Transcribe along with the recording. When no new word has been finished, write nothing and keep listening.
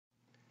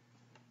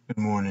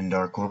Good morning,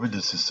 DarkOrbit.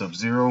 This is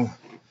Sub-Zero, and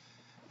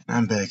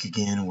I'm back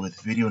again with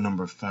video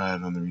number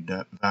 5 on the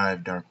Revive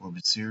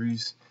DarkOrbit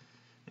series.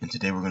 And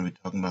today we're going to be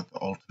talking about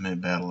the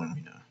Ultimate Battle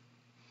Arena.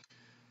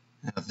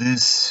 Now,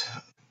 this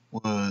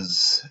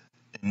was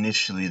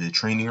initially the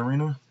training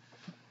arena,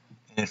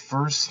 and at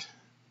first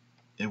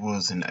it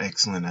was an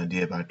excellent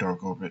idea by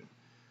DarkOrbit,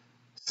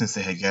 since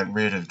they had got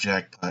rid of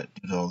Jackpot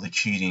due to all the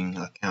cheating,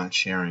 account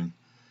sharing,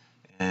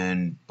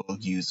 and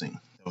bug using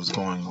that was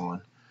going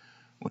on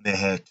when they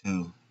had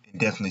to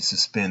indefinitely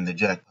suspend the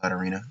Jackpot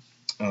arena.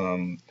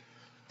 My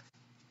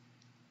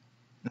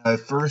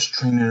first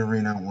training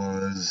arena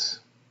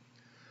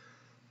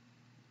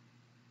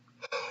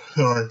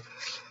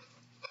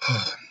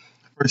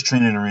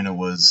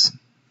was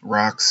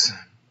rocks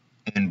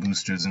and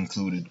boosters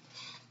included.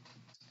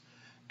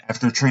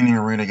 After training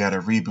arena got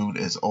a reboot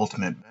as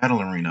Ultimate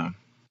Battle Arena,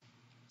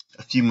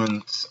 a few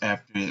months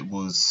after it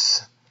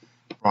was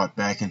brought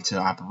back into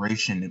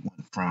operation, it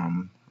went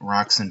from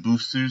rocks and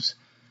boosters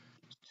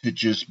to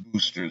just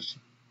boosters,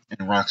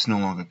 and rocks no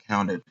longer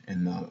counted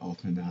in the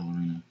Ultimate Battle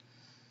Arena.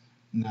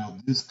 Now,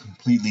 this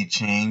completely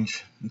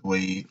changed the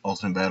way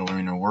Ultimate Battle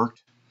Arena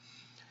worked,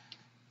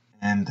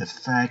 and the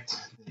fact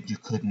that you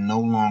could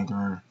no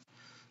longer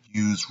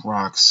use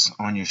rocks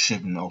on your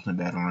ship in the Ultimate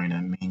Battle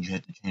Arena means you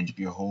had to change up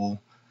your whole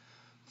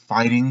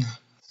fighting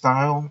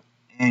style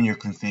and your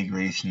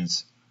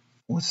configurations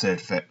for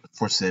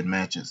said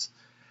matches.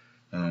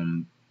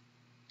 In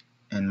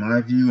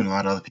my view, and a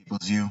lot of other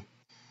people's view,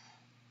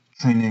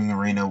 training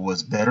arena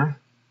was better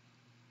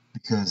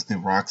because the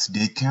rocks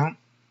did count.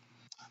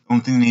 The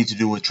only thing they need to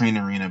do with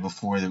training arena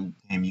before it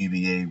became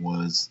UBA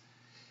was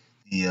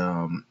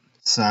the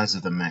size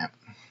of the map.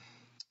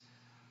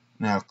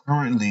 Now,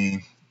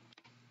 currently,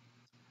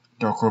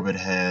 DarkOrbit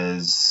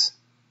has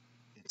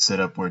it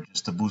set up where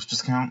just the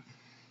boosters count,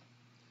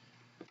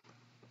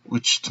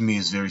 which to me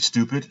is very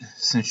stupid,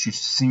 since you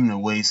seem to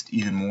waste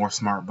even more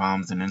smart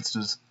bombs and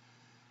instas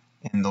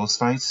in those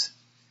fights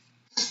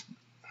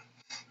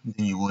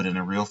than you would in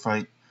a real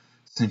fight,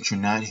 since you're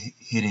not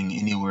hitting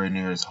anywhere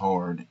near as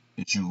hard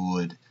as you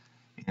would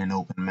in an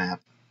open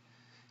map.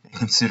 And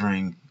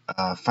considering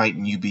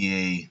fighting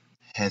UBA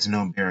has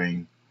no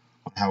bearing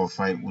on how a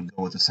fight would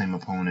go with the same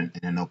opponent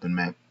in an open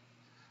map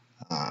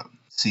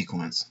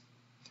sequence.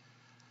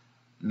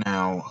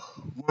 Now,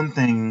 one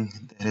thing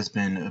that has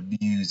been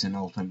abused in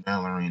Ultimate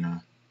Battle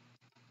Arena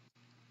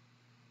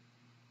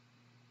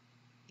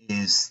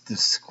is the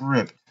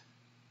script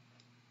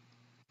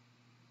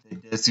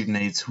that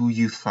designates who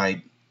you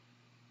fight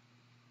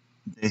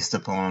based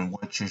upon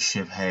what your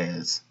ship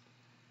has,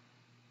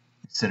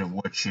 instead of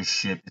what your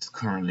ship is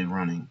currently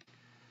running.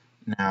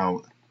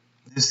 Now,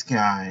 these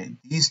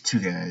two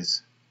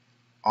guys,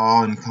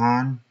 All and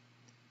Khan,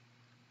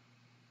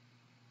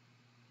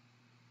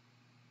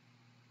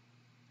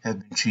 have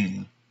been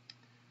cheating.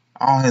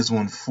 All has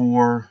won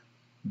 4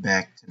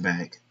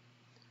 back-to-back.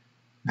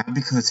 Not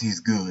because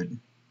he's good,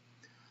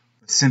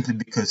 but simply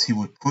because he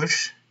would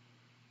push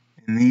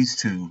in these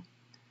two,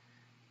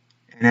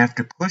 and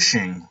after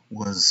pushing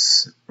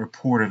was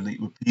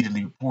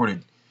repeatedly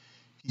reported,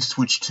 he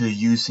switched to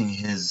using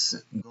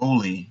his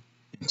goalie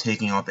and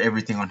taking off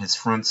everything on his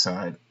first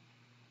side,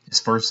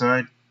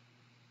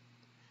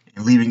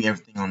 and leaving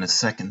everything on his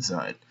second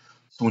side.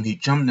 So when he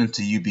jumped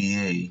into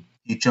UBA,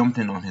 he jumped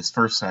in on his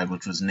first side,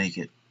 which was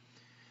naked.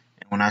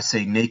 And when I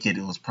say naked,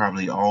 it was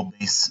probably all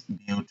base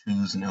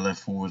BO2s and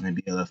LF4s,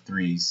 maybe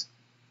LF3s.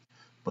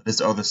 But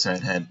his other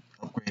side had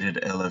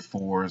upgraded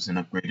LF4s and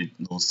upgraded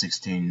those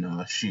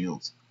 16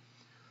 shields.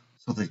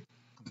 So the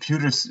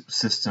computer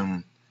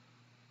system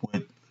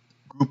would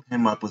group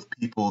him up with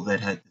people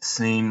that had the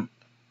same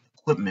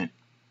equipment,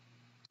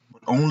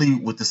 but only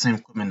with the same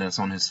equipment that's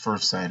on his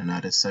first side and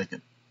not his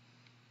second.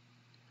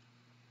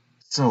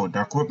 So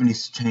DarkOrbit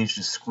needs to change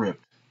the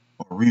script,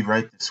 or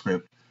rewrite the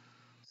script,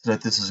 so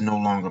that this is no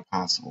longer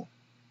possible.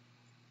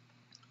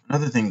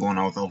 Another thing going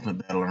on with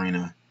Ultimate Battle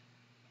Arena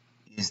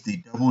is the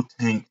double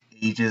tank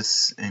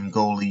Aegis and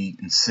goalie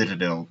and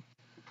Citadel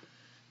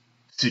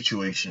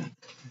situation.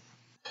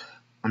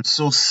 I'm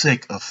so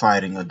sick of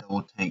fighting a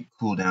double tank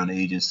cooldown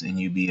Aegis in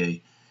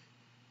UBA.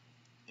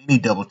 Any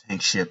double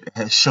tank ship,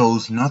 it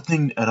shows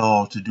nothing at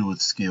all to do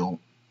with skill,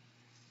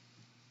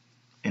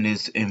 and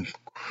is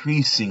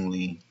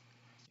increasingly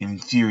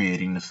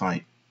infuriating to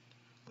fight,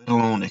 let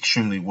alone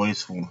extremely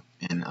wasteful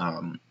in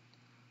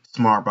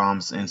smart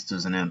bombs,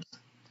 instas, and imps.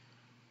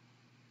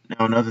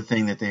 Now, another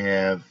thing that they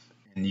have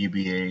in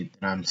UBA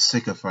that I'm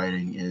sick of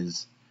fighting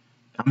is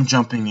I'm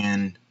jumping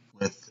in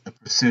with a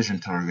precision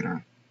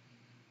targeter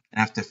and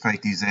have to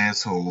fight these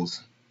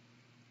assholes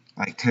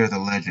like Tear the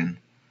Legend,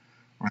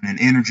 running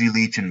energy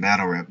leech and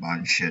battle rap bot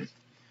and shit.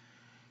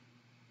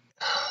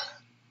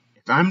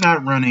 If I'm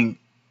not running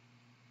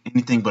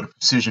anything but a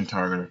precision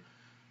targeter,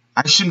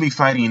 I shouldn't be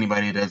fighting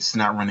anybody that's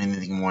not running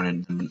anything more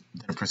than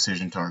a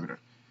precision targeter.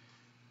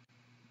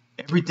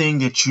 Everything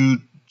that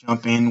you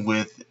jump in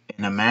with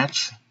in a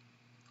match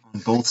on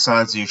both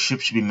sides of your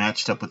ship should be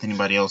matched up with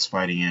anybody else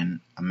fighting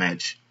in a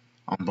match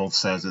on both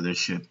sides of their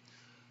ship.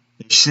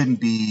 It shouldn't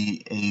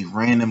be a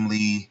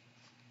randomly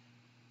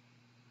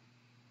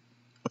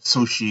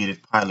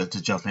associated pilot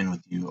to jump in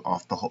with you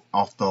off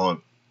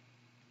the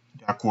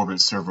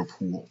DarkOrbit server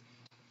pool.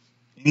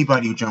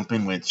 Anybody you jump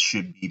in with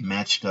should be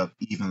matched up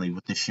evenly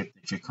with the ship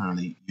that you're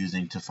currently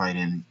using to fight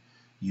in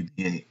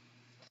UBA.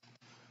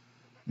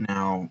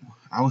 Now,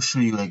 I will show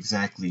you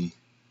exactly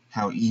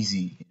how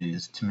easy it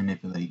is to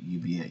manipulate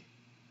UBA.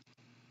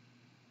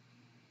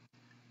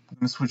 I'm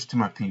going to switch to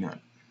my peanut.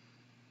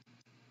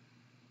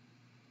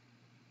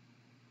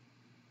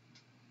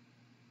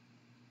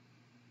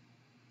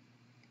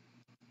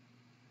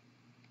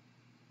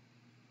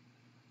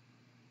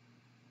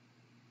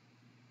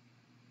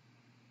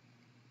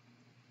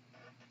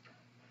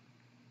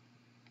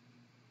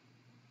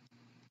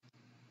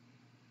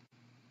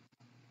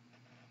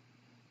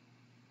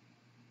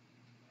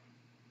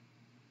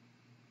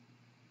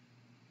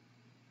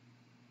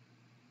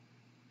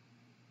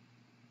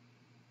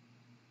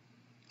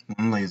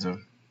 One laser,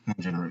 one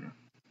generator.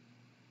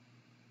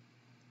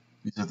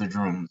 These are the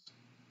drones.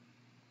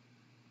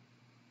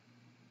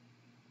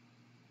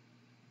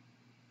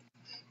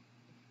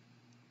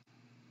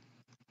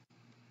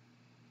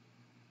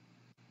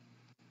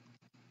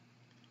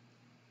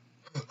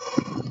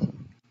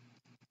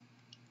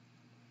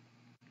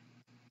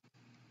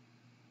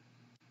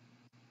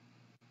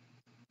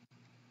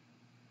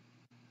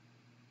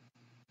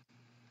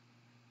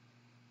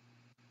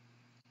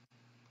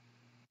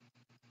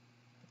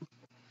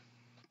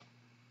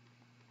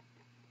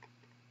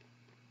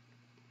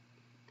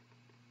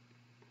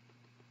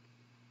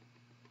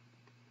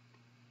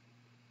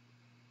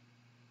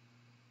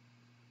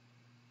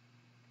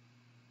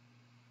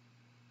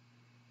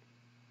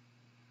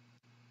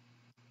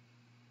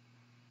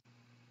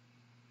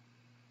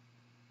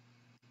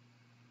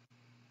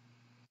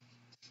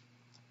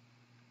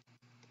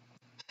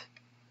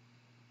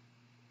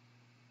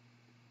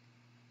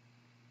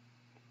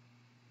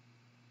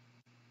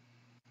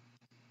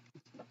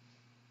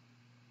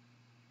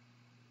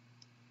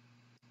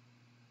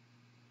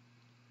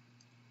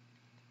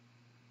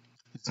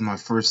 This is my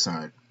first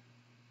side.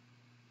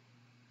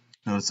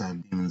 Notice I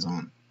have demons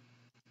on.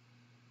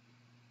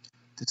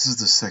 This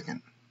is the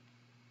second.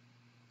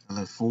 I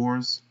left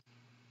 4s,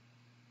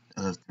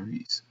 I left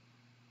 3s.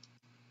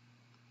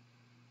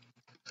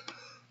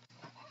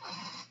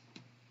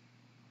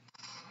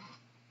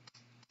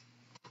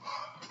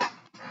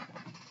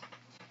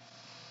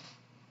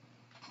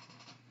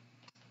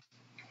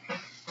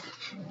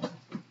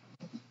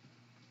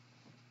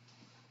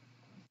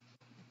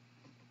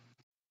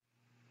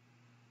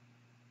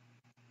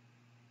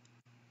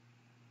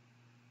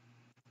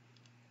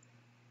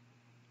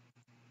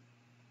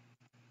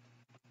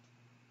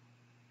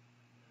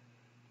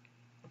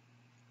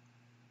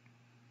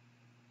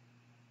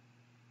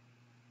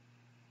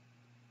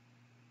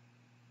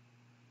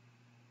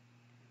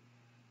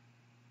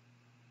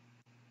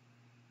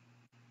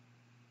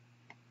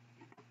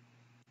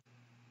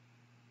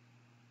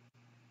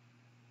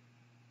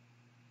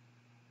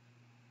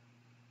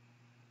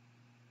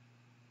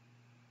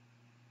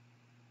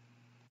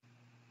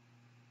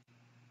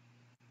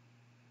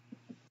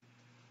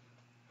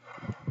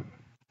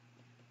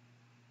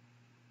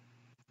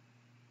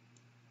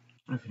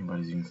 I wonder if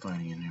anybody's even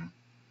fighting in here.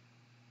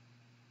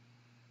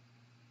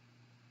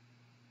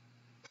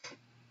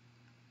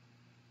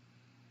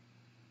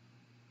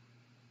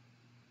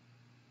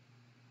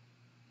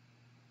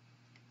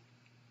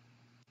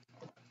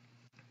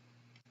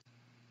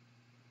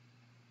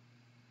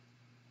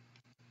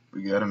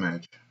 We got a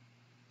match.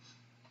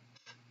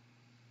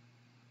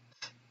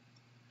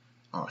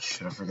 Oh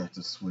shit, I forgot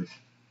to switch.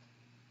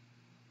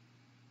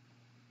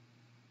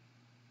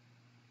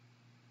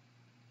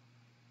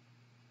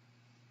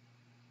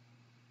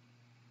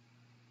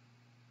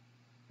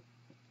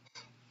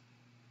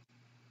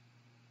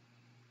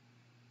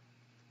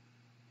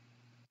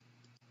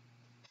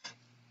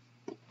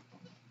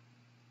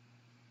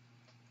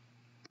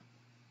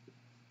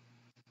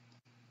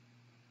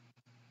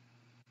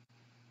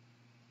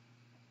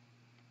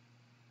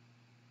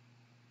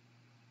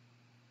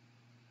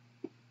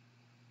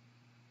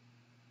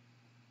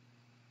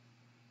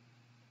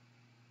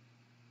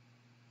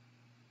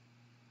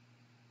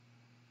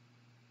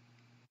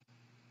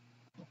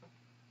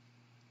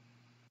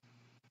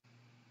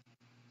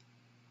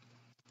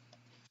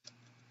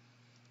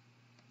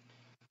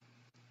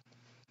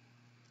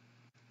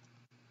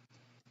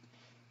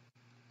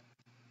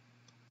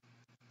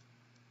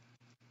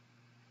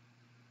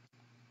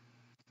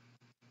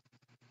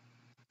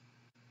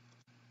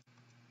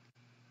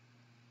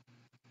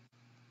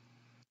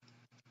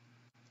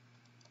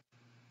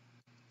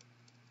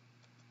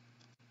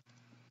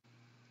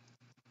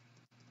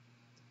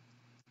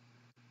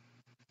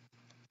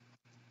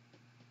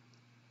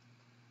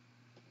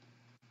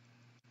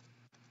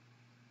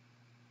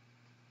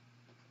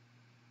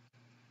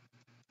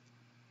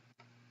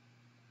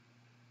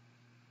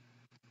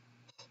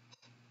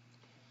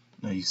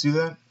 Now you see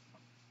that?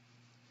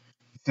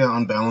 You see how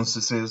unbalanced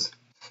this is?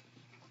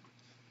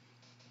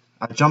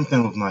 I jumped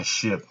in with my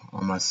ship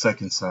on my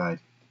second side,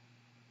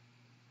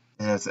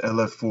 It has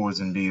LF4s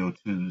and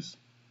BO2s.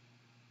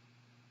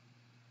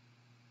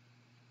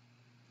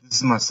 This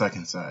is my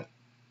second side.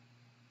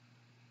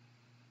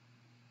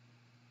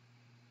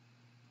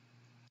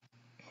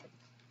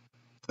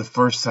 The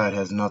first side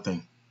has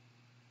nothing.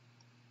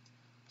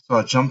 So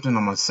I jumped in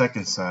on my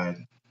second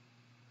side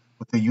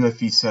with the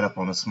UFE set up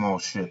on a small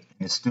ship,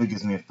 and it still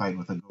gives me a fight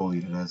with a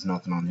goalie that has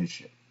nothing on his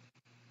ship.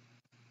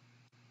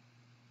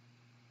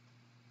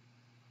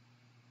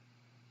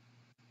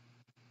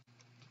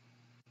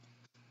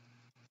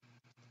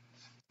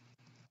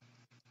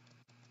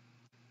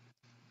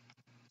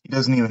 He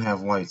doesn't even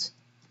have whites.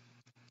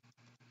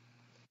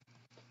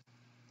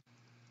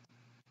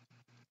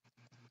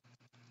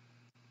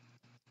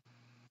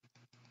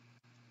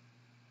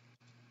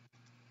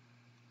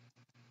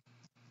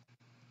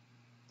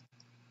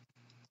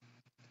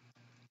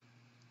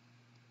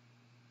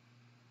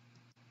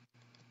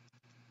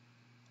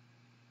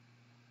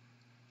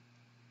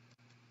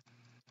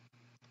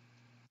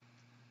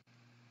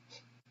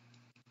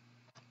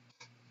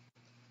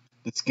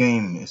 This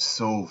game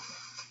is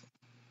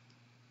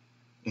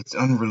it's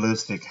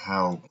unrealistic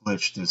how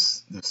glitched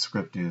this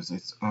script is.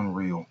 It's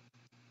unreal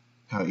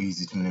how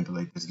easy to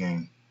manipulate this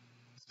game,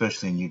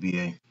 especially in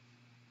UBA.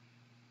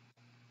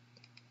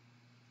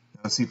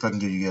 Now let's see if I can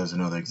give you guys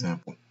another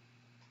example.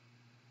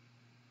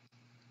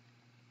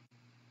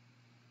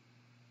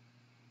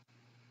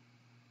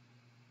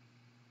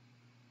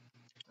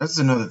 That's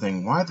another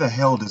thing. Why the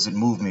hell does it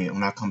move me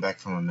when I come back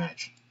from a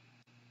match?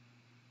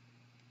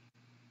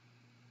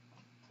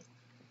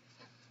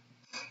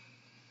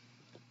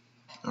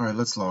 Alright,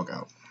 let's log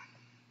out.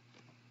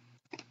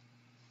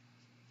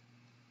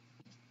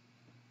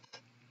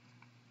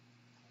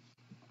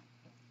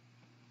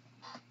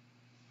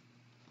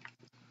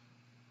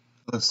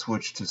 Let's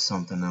switch to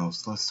something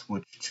else. Let's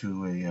switch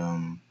to a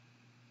and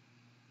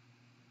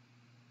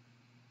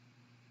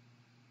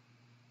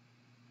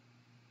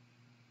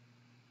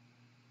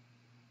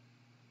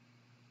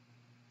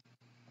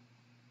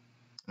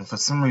for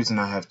some reason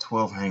I have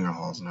 12 hangar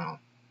halls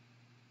now.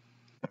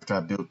 After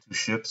I built 2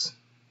 ships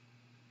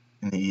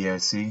in the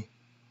EIC,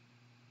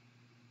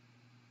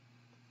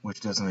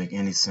 which doesn't make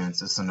any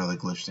sense. It's another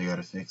glitch they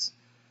gotta fix.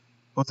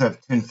 Supposed to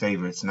have 10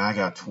 favorites, now I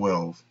got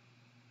 12.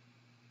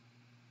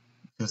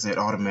 Because it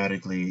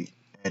automatically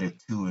added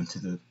 2 into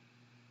the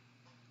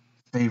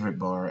favorite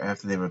bar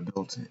after they were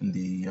built in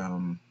the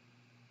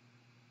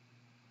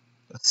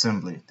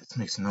assembly. This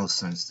makes no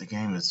sense. The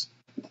game is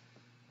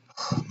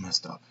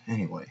messed up.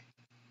 Anyway.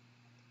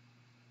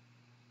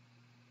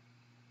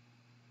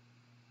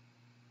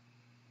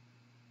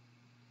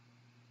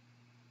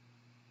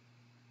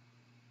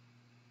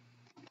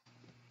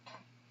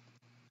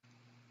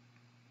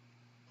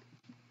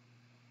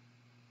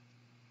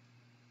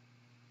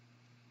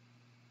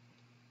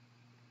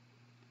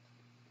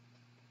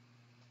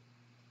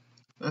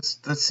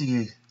 Let's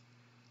see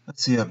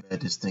how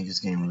bad this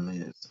game really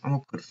is. I'm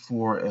gonna put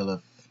 4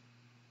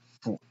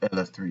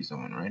 LF3s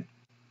on, right?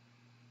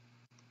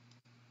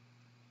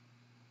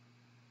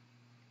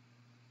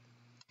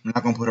 I'm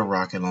not gonna put a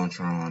rocket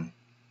launcher on.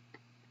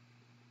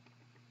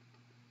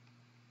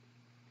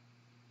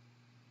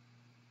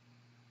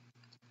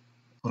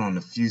 Put on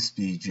a few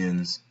speed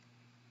gens.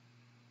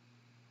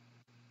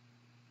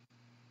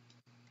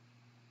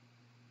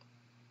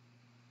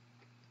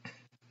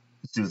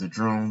 Let's do the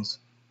drones.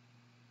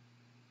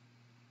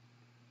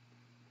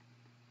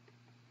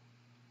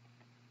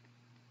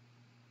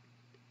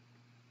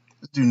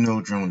 Let's do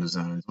no drone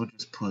designs. We'll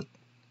just put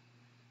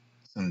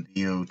some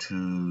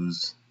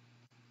BO2s.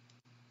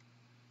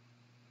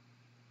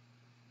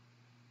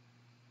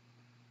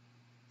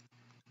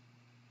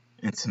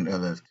 And some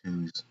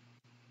LF2s.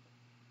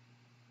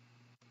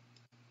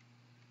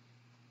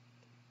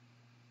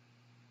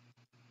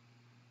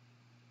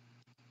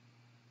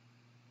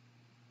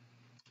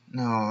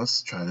 Now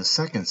let's try the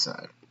second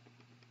side.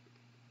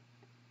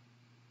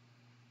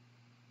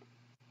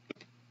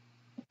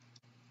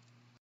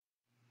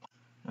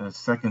 On the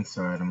second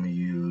side, I'm going to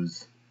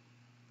use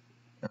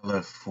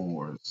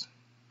LF4s.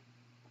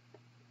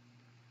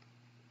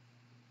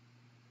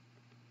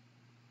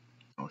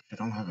 Oh shit, I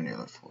don't have any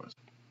LF4s.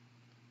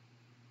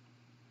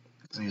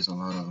 I use a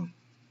lot of them.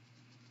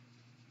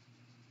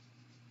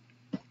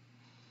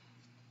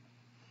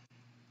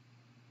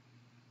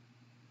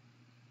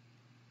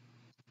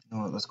 You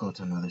know what, let's go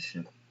to another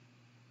ship.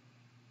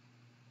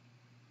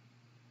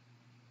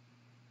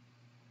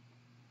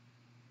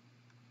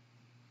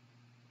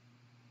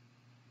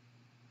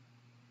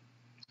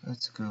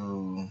 Let's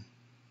go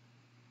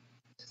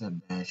to the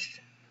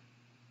Bastion.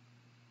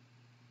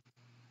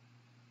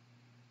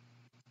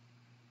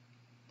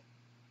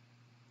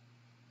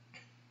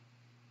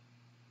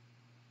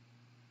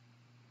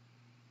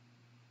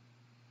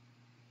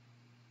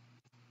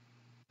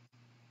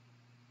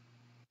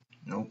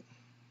 Nope.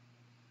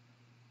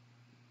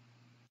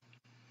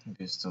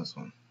 Maybe it's this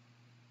one.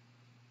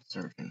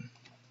 Surgeon.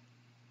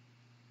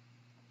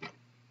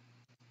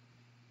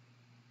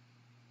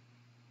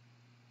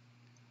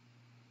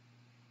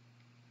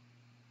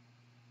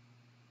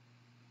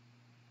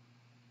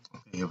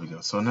 Okay, here we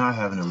go. So now I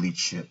have an elite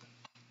ship.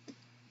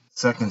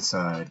 Second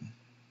side.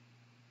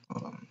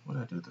 Hold on. What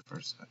did I do with the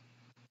first side?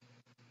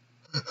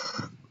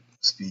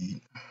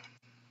 Speed.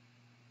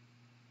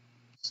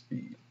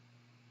 Speed.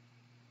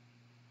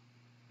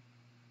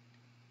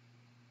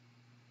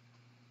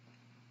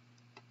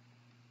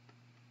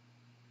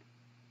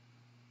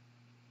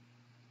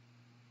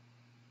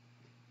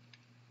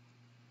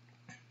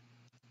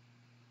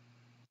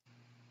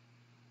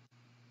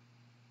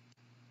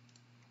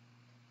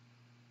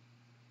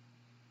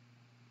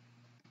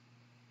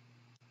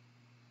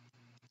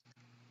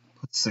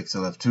 Put 6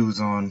 LF2s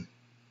on.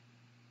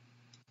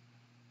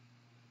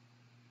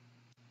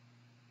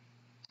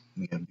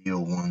 We got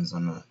BO1s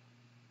on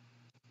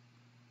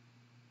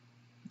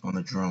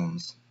the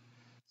drones.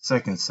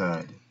 Second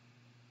side,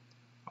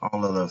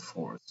 all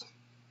LF4s.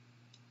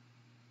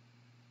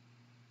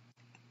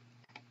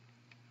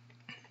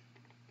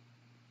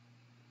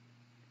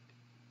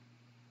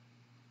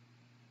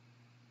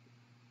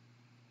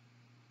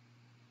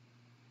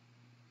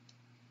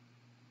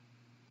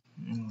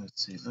 And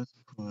let's see, let's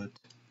put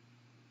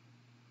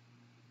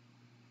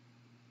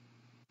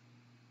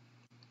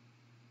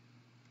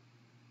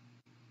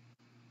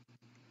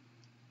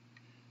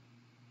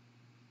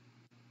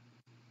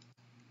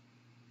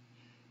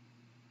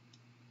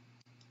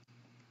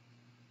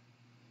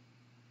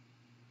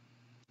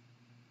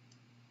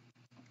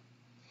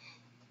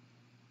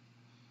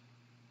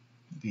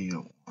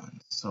BO1.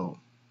 So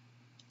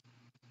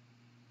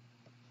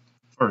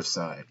first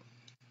side.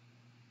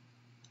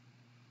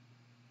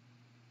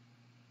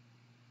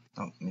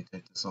 Oh, let me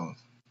take this off.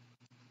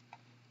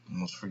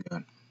 Almost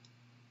forgot.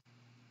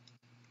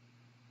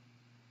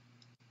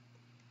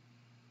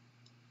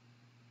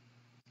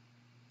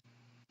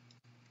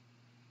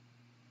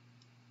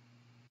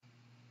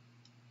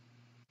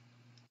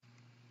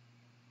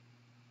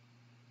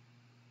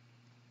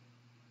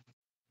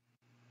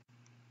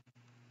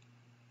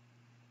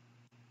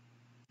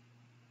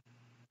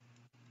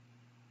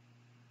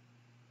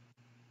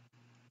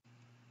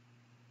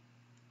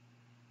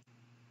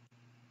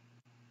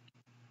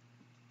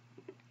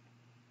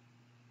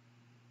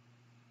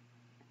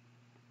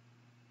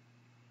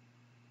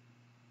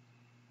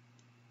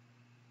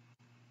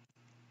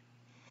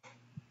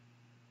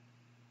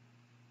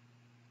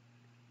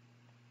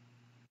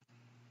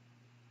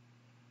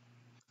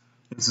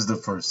 This is the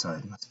first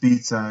side. My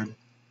speed side,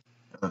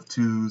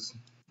 LF2s,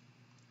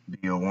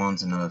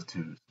 BO1s, and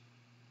LF2s.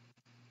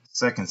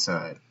 Second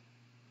side,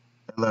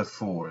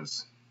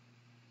 LF4s,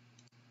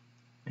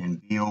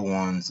 and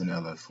BO1s and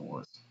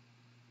LF4s.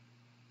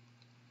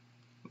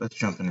 Let's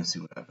jump in and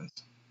see what happens.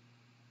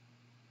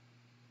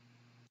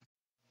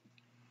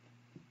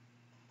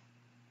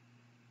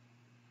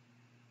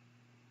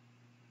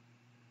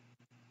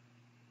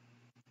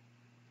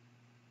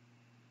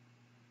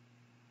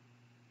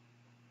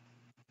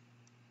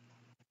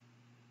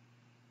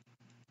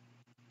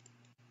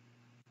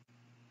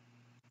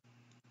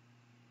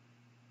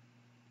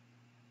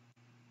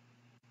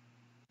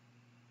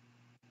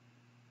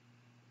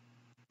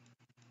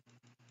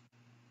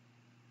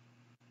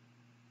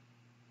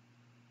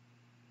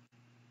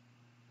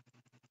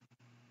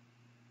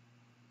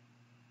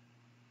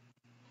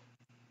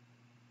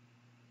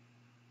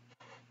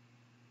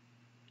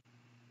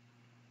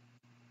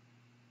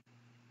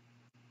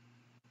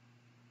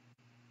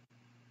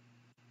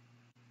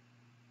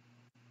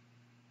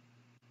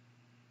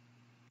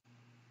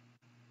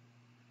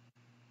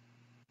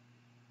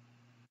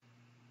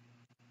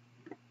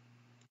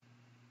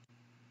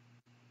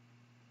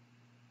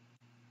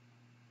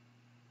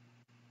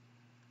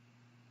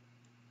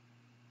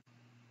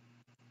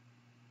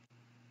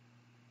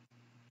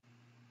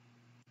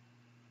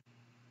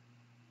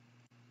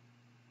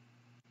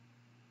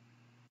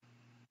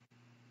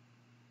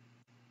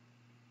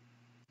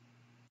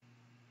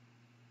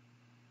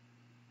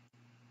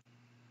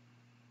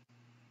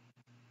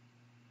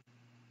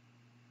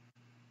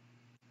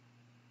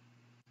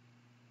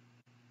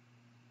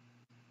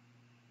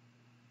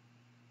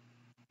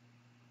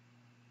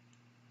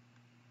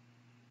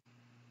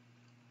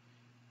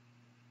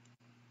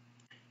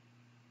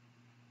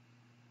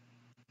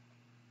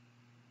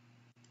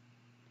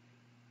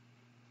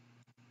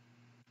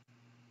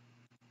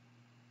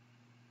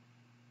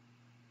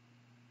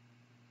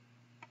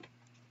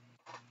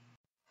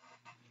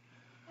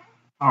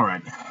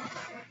 Alright, so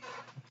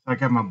I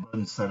got my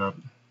buttons set up.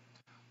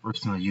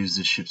 First time I used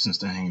this ship since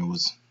the hangar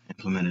was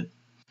implemented.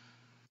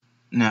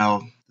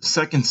 Now, the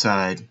second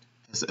side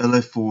has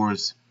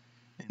LF4s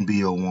and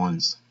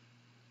BO1s.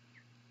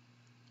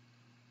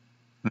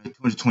 We have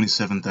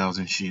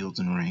 227,000 shields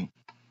in rank.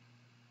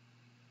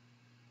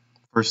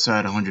 First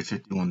side,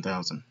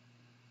 151,000.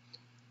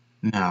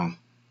 Now,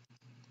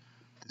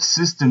 the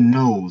system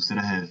knows that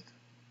I have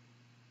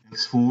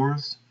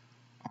X4s,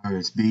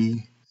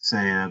 RSB,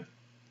 SAB.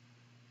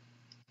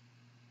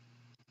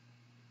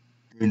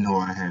 They know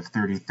I have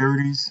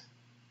 3030s.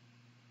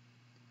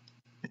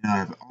 They know I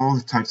have all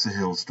the types of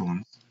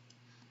hailstorms.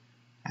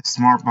 I have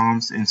smart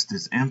bombs,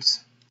 instance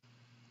imps.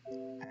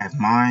 I have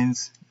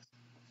mines.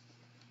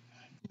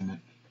 Damn it.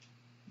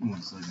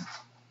 1 second.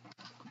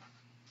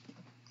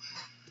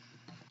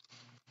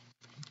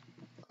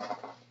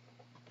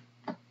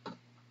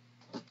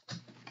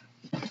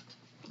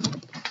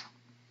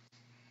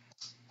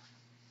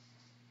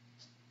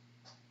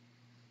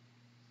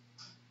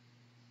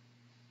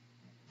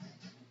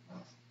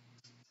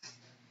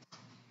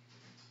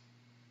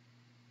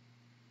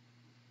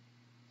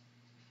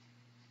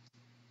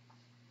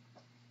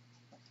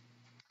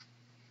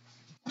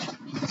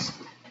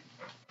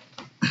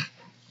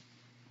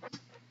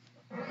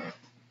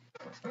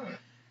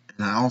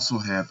 And I also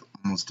have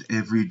almost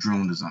every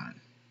drone design.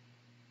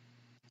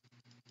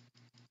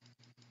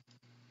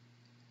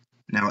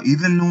 Now,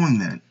 even knowing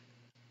that,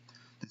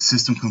 the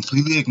system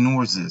completely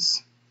ignores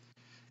this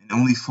and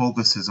only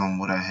focuses on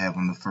what I have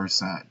on the first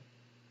side.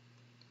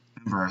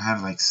 Remember, I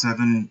have like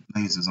 7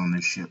 lasers on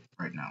this ship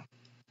right now.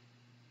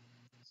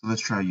 So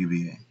let's try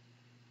UBA.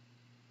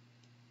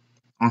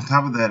 On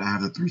top of that, I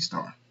have the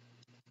 3-star.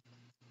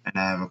 And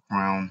I have a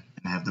crown,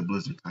 and I have the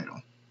Blizzard title.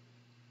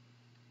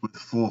 With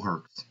full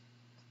hercs.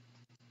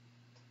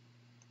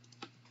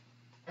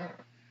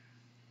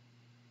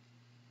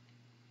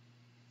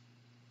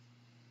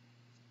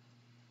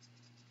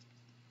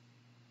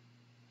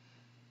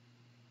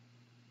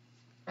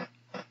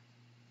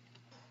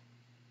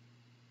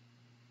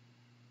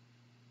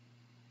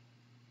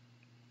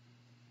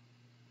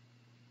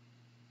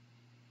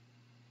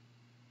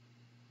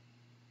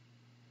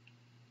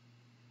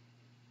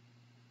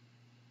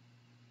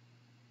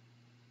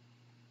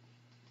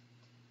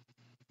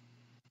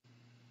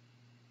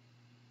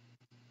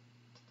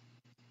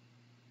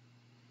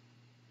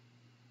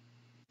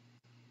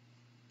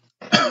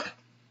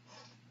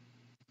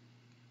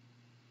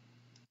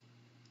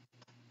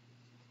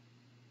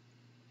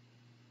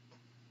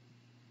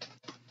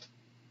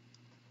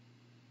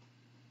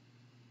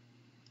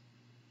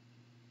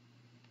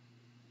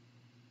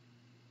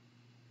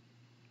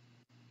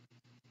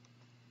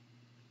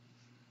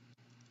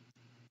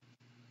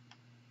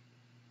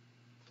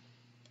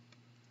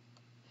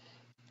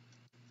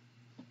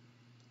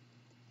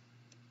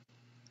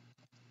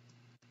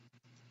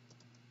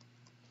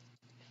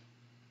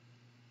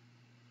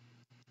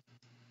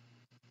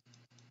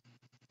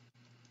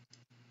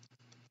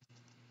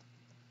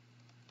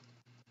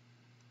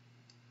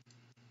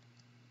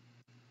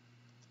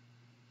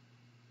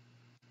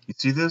 You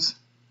see this?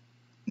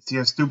 You see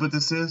how stupid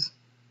this is?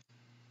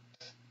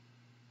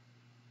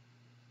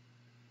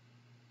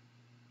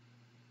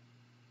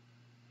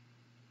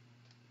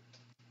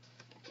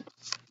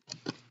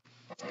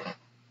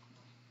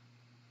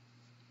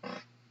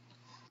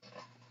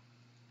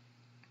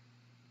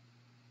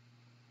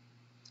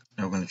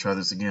 Now we're going to try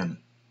this again.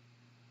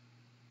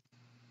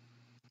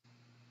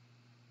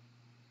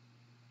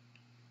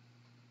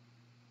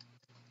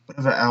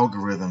 Whatever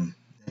algorithm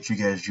that you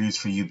guys use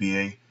for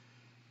UBA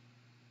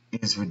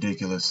is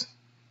ridiculous.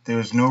 There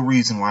is no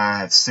reason why I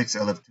have 6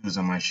 LF2s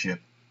on my ship.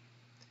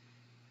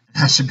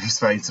 I should be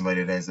fighting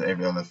somebody that has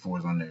every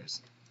LF4s on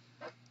theirs.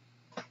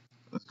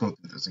 Let's go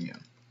through this again.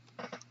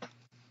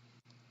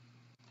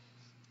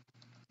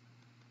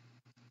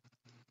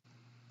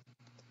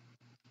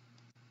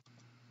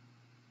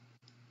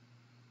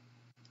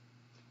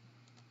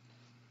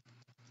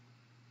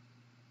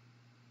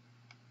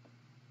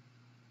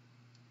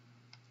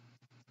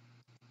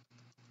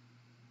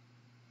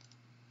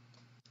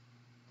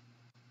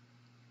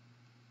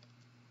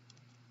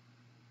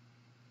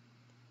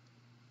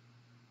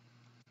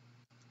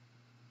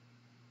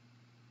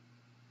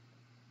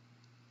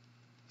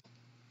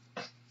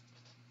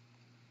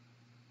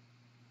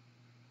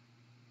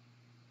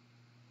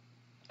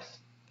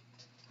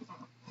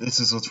 This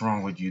is what's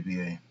wrong with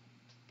UBA.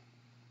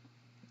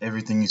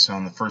 Everything you saw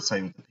on the first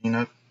site with the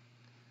peanut,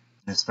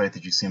 and the fight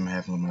that you see him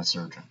having with my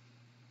surgeon.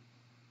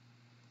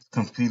 It's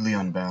completely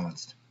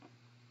unbalanced.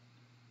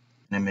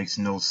 And it makes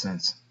no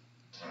sense.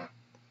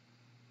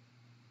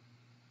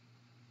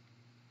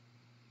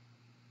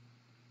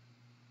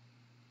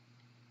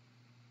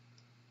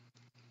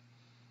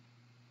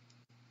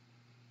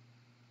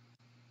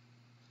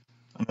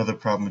 Another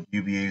problem with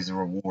UBA is the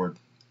reward.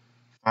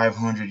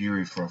 500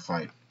 Yuri for a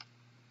fight.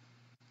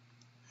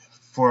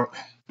 For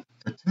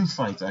 2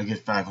 fights, I get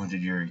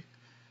 500 Yuri.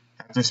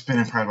 After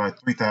spending probably about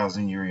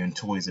 3,000 Yuri on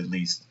toys at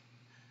least.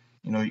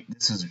 You know,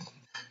 this is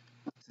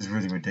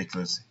really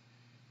ridiculous.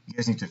 You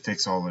guys need to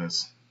fix all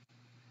this.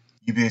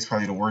 UBA is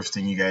probably the worst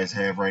thing you guys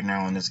have right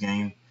now in this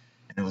game,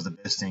 and it was the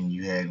best thing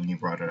you had when you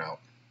brought it out.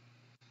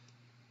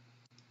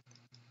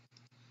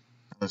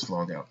 Let's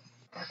log out.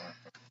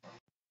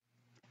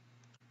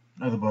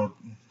 Another bug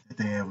that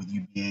they have with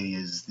UBA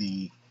is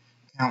the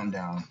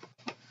countdown.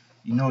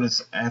 You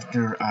notice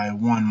after I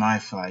won my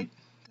fight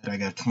that I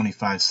got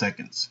 25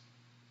 seconds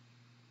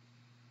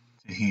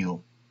to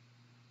heal.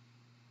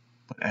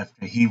 But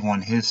after he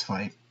won his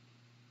fight,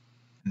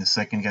 and the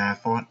second guy I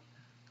fought,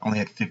 I only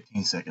had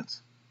 15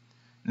 seconds.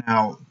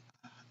 Now,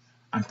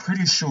 I'm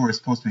pretty sure it's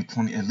supposed to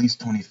be at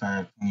least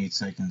 25, 28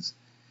 seconds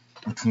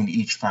between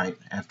each fight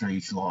after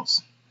each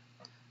loss.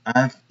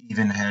 I've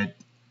even had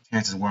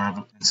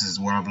instances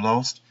where I've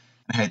lost,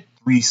 I had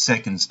 3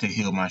 seconds to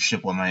heal my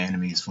ship while my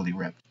enemy is fully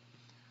repped.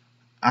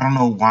 I don't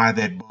know why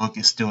that bug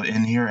is still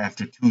in here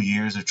after 2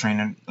 years of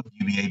training of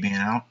UBA being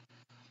out,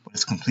 but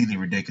it's completely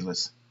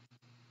ridiculous.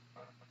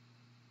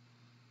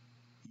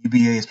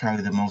 UBA is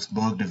probably the most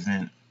bugged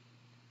event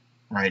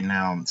right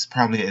now. It's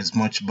probably as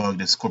much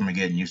bugged as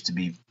Scormageddon used to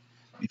be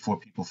before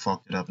people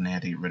fucked it up and they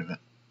had to get rid of it.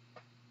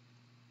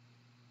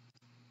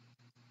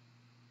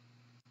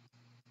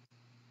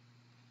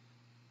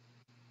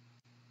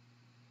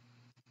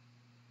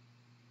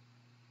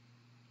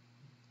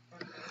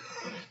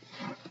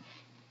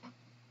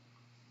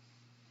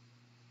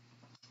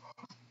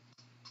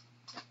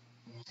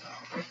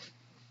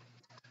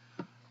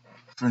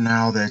 For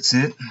now, that's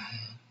it.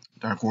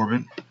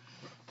 DarkOrbit.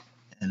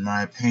 In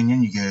my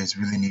opinion, you guys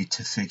really need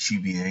to fix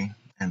UBA.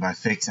 And by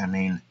fix, I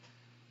mean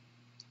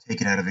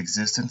take it out of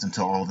existence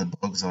until all the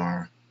bugs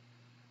are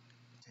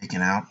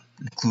taken out,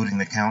 including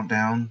the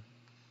countdown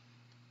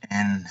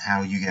and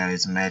how you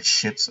guys match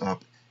ships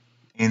up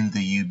in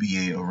the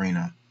UBA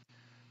arena.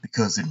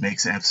 Because it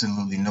makes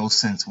absolutely no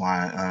sense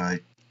why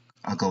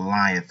a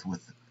Goliath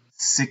with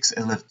 6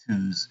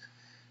 LF2s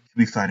should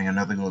be fighting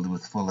another goalie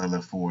with full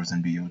LF4s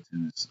and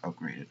BO2s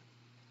upgraded.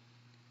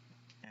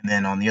 And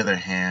then on the other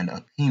hand,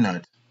 a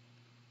Peanut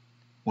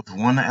with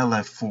 1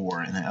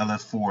 LF4 and the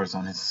LF4s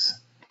on his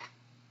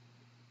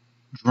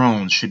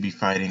drones should be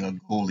fighting a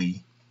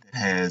goalie that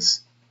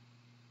has,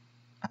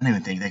 I don't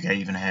even think that guy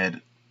even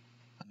had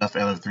enough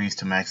LF3s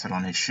to max it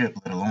on his ship,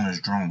 let alone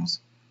his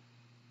drones.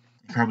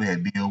 He probably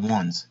had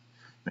BO1s.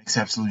 Makes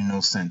absolutely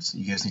no sense.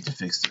 You guys need to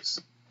fix this.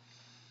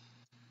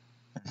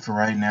 And for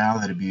right now,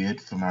 that'll be it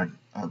for my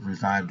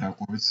revived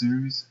DarkOrbit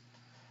series.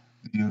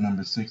 Video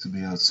number 6 will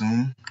be out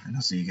soon, and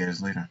I'll see you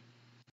guys later.